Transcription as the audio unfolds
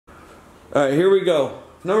All right, here we go.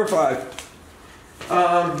 Number 5.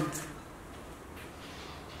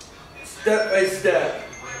 Step by step.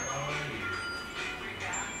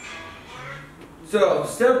 So,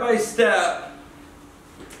 step by step,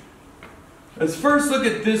 let's first look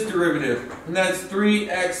at this derivative, and that's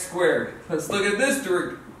 3x squared. Let's look at this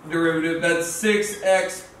derivative, that's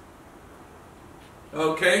 6x.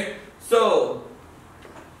 Okay, so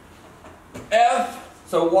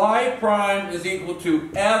y prime is equal to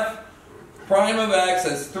f prime of x,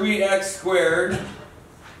 that's 3x squared,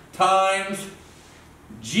 times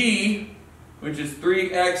g, which is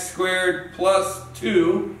 3x squared plus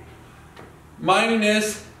 2,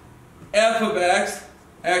 minus f of x,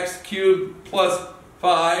 x cubed plus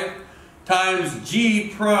 5, times g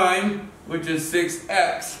prime, which is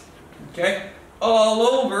 6x. Okay? All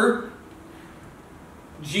over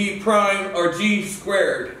g prime, or g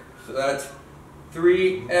squared. So that's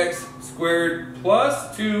 3x squared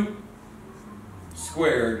plus 2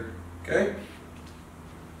 squared. Okay?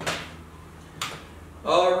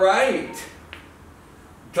 Alright.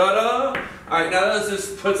 Ta-da! Alright, now let's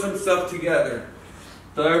just put some stuff together.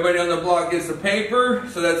 So everybody on the block gets a paper.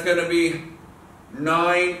 So that's going to be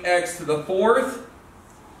 9x to the 4th.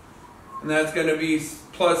 And that's going to be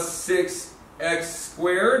plus 6x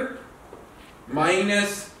squared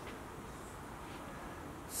minus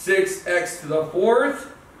 6x to the 4th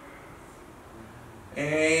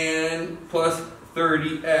and plus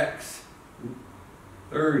 30x.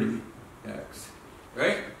 30x.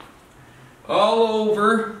 Right? All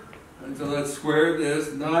over, and so let's square this,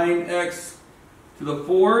 9x to the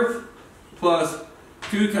 4th plus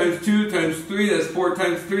 2 times 2 times 3, that's 4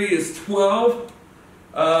 times 3 is 12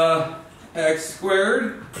 x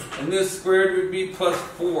squared, and this squared would be plus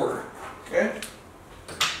 4. Okay?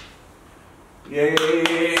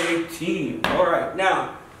 Yay, team. Alright,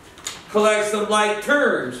 now, collect some like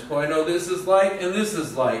terms. Well, I know this is like and this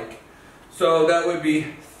is like. So that would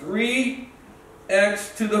be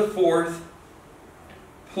 3x to the 4th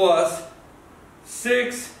plus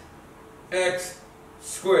 6x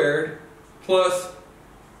squared plus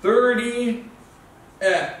 30x.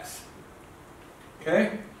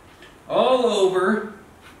 Okay? All over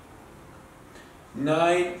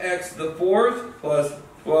 9x to the 4th plus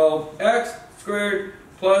 12x squared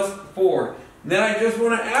plus 4. Now I just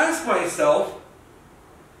want to ask myself,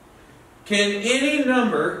 can any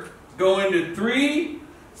number go into 3,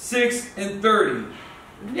 6, and 30?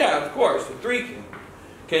 Yeah, of course, the 3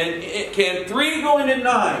 can. Can 3 go into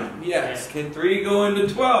 9? Yes. Can 3 go into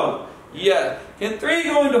 12? Yes. Can 3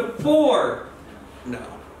 go into 4?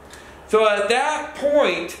 No. So at that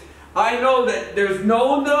point, I know that there's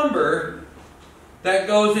no number that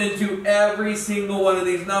goes into every single one of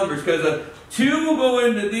these numbers, because 2 will go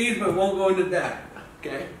into these but won't go into that.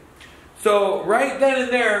 Okay? So right then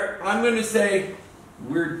and there, I'm going to say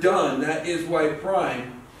we're done. That is y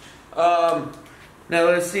prime. Now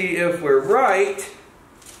let's see if we're right.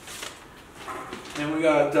 And we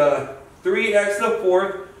got 3x to the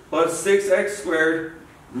 4th plus 6x squared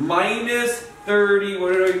minus 30.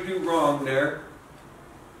 What did I do wrong there?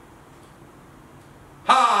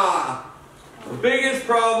 Ha! The biggest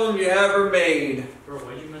problem you ever made. Bro,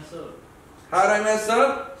 why'd you mess up? How'd I mess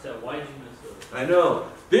up? I said, why'd you mess up? I know.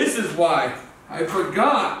 This is why. I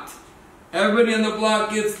forgot. Everybody on the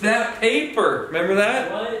block gets that paper. Remember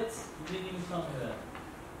that? What? You didn't even tell me that.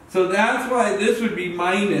 So that's why this would be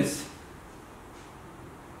minus.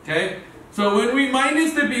 Okay? So when we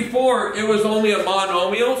minused it before, it was only a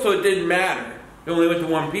monomial, so it didn't matter. It only went to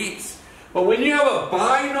one piece. But when you have a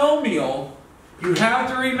binomial, you have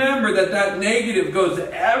to remember that that negative goes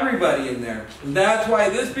to everybody in there. And that's why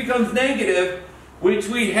this becomes negative, which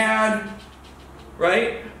we had,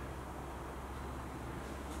 right?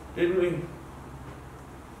 Didn't we?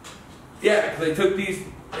 Yeah, because I took these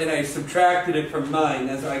and I subtracted it from 9.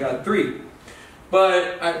 That's how I got 3.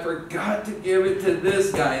 But I forgot to give it to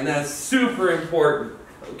this guy, and that's super important.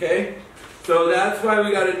 Okay? So that's why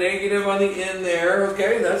we got a negative on the end there.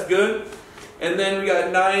 Okay, that's good. And then we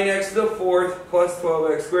got 9x to the 4th plus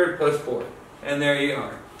 12x squared plus 4. And there you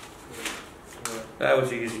are. That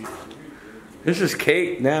was easy. This is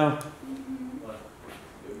cake now.